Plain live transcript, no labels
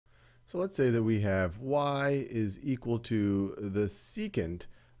So let's say that we have y is equal to the secant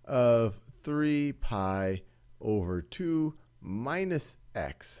of 3 pi over 2 minus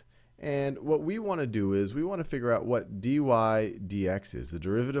x. And what we want to do is we want to figure out what dy dx is, the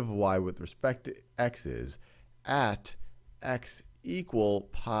derivative of y with respect to x is, at x equal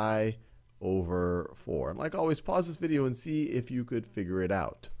pi over 4. And like always, pause this video and see if you could figure it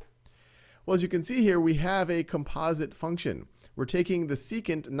out. Well, as you can see here, we have a composite function. We're taking the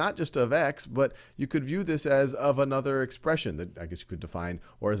secant not just of x, but you could view this as of another expression that I guess you could define,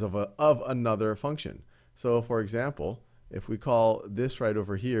 or as of another function. So for example, if we call this right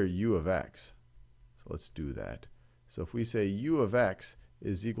over here u of x, so let's do that. So if we say u of x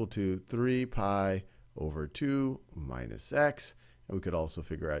is equal to 3 pi over 2 minus x, and we could also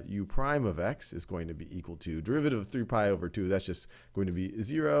figure out u prime of x is going to be equal to derivative of 3 pi over 2, that's just going to be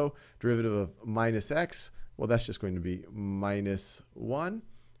 0. Derivative of minus x, well, that's just going to be minus 1.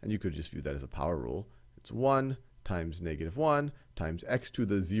 And you could just view that as a power rule. It's 1 times negative 1 times x to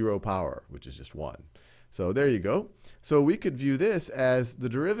the 0 power, which is just 1. So there you go. So we could view this as the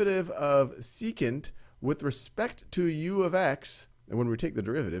derivative of secant with respect to u of x. And when we take the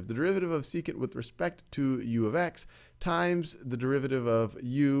derivative of secant with respect to u of x times the derivative of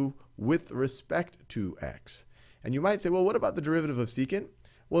u with respect to x. And you might say, well, what about the derivative of secant?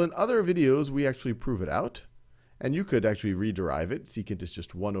 Well, in other videos, we actually prove it out. And you could actually rederive it. Secant is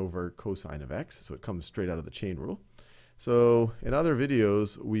just 1 over cosine of x, so it comes straight out of the chain rule. So in other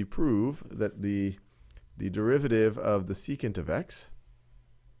videos, we prove that the derivative of the secant of x,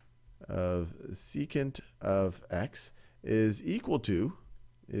 is equal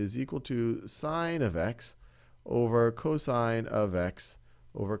to sine of x over cosine of x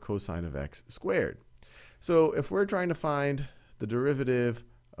over cosine of x squared. So if we're trying to find the derivative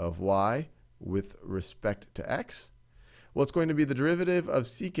of y with respect to x, well, it's going to be the derivative of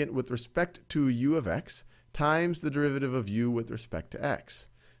secant with respect to u of x times the derivative of u with respect to x.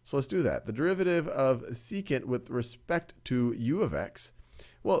 So let's do that. The derivative of secant with respect to u of x,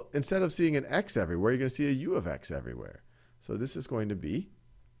 well, instead of seeing an x everywhere, you're going to see a u of x everywhere. So this is going to be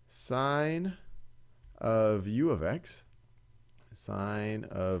sine of u of x,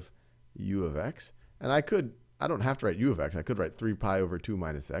 And I don't have to write u of x. I could write 3 pi over 2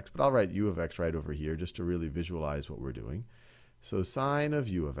 minus x, but I'll write u of x right over here just to really visualize what we're doing. So sine of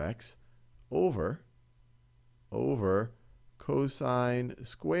u of x over cosine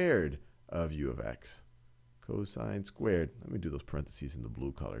squared of u of x. Cosine squared. Let me do those parentheses in the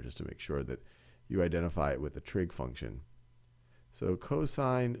blue color just to make sure that you identify it with the trig function. So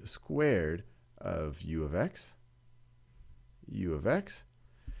cosine squared of u of x.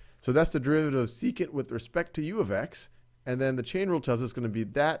 So that's the derivative of secant with respect to u of x. And then the chain rule tells us it's going to be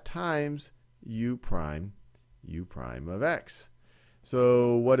that times u prime of x.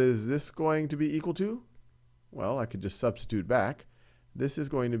 So what is this going to be equal to? Well, I could just substitute back. This is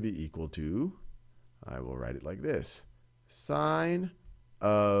going to be equal to, I will write it like this, sine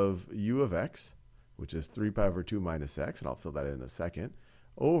of u of x, which is 3 pi over 2 minus x, and I'll fill that in a second,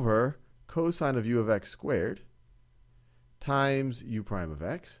 over cosine of u of x squared times u prime of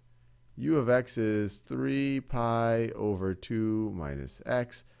x. U of x is 3 pi over 2 minus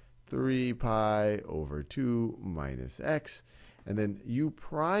x, 3 pi over 2 minus x. And then u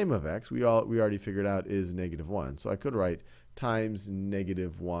prime of x, we already figured out, is negative 1. So I could write times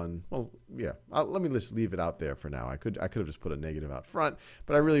negative 1. Well, yeah, let me just leave it out there for now. I could have just put a negative out front,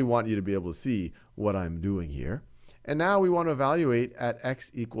 but I really want you to be able to see what I'm doing here. And now we want to evaluate at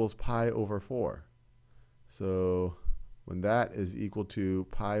x equals pi over 4. So when that is equal to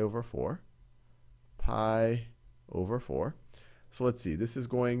pi over 4. So let's see, this is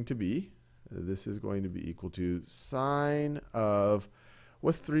going to be equal to sine of,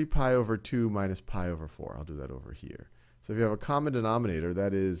 what's 3 pi over 2 minus pi over 4? I'll do that over here. So if you have a common denominator,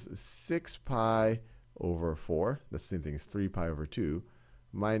 that is 6 pi over 4. That's the same thing as 3 pi over 2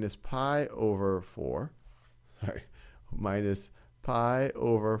 minus pi over 4. Minus pi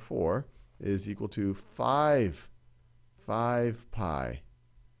over 4 is equal to 5 pi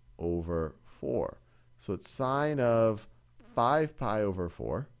over 4. So it's sine of 5 pi over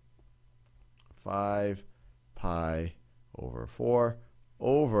 4. 5 pi over 4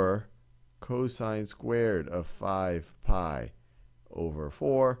 over cosine squared of 5 pi over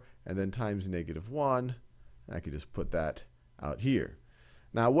 4, and then times negative 1. And I could just put that out here.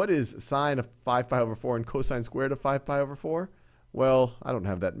 Now, what is sine of 5 pi over 4 and cosine squared of 5 pi over 4? Well, I don't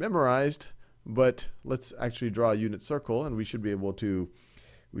have that memorized, but let's actually draw a unit circle, and we should be able to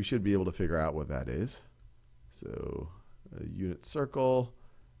figure out what that is. So a unit circle,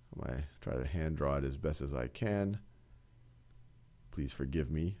 I try to hand draw it as best as I can. Please forgive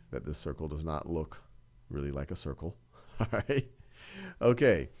me that this circle does not look really like a circle. All right.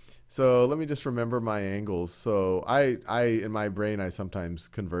 Okay. So let me just remember my angles. So I in my brain, I sometimes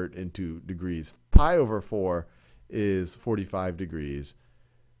convert into degrees. Pi over 4 is 45 degrees.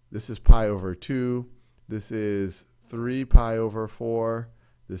 This is pi over 2. This is 3 pi over 4.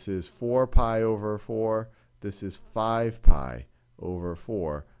 This is 4 pi over 4. This is 5 pi over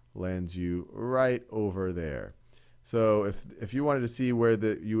 4. Lands you right over there. So if you wanted to see where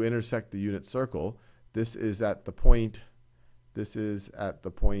you intersect the unit circle, this is at the point,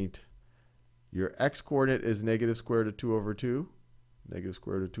 your x-coordinate is negative square root of 2 over 2, negative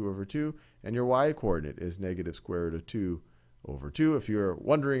square root of 2 over 2, and your y-coordinate is negative square root of 2 over 2. If you're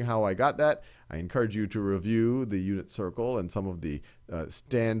wondering how I got that, I encourage you to review the unit circle and some of the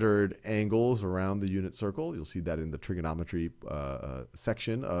standard angles around the unit circle. You'll see that in the trigonometry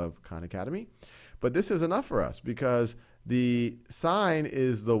section of Khan Academy. But this is enough for us because the sine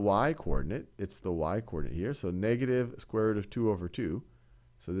is the y-coordinate. It's the y-coordinate here. So negative square root of 2 over 2.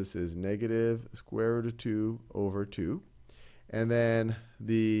 So this is negative square root of 2 over 2. And then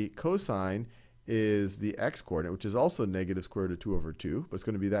the cosine is the x-coordinate, which is also negative square root of 2 over 2. But it's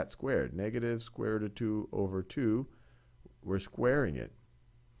going to be that squared. Negative square root of 2 over 2. We're squaring it.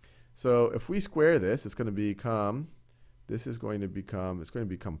 So if we square this, it's going to become, it's going to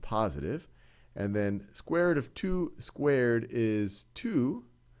become positive. And then square root of 2 squared is 2.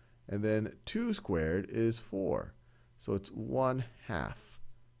 And then 2 squared is 4. So it's 1/2.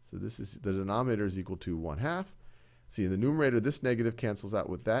 So this is, the denominator is equal to 1/2. See, in the numerator, this negative cancels out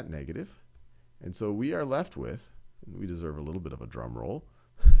with that negative. And so we are left with, and we deserve a little bit of a drum roll,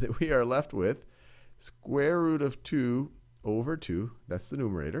 that we are left with square root of 2 over 2, that's the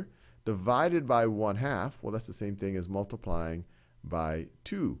numerator, divided by 1/2. Well, that's the same thing as multiplying by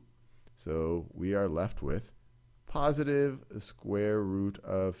 2. So we are left with positive square root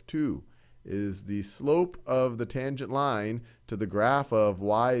of 2 is the slope of the tangent line to the graph of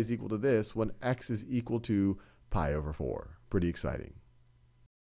y is equal to this when x is equal to pi over 4. Pretty exciting.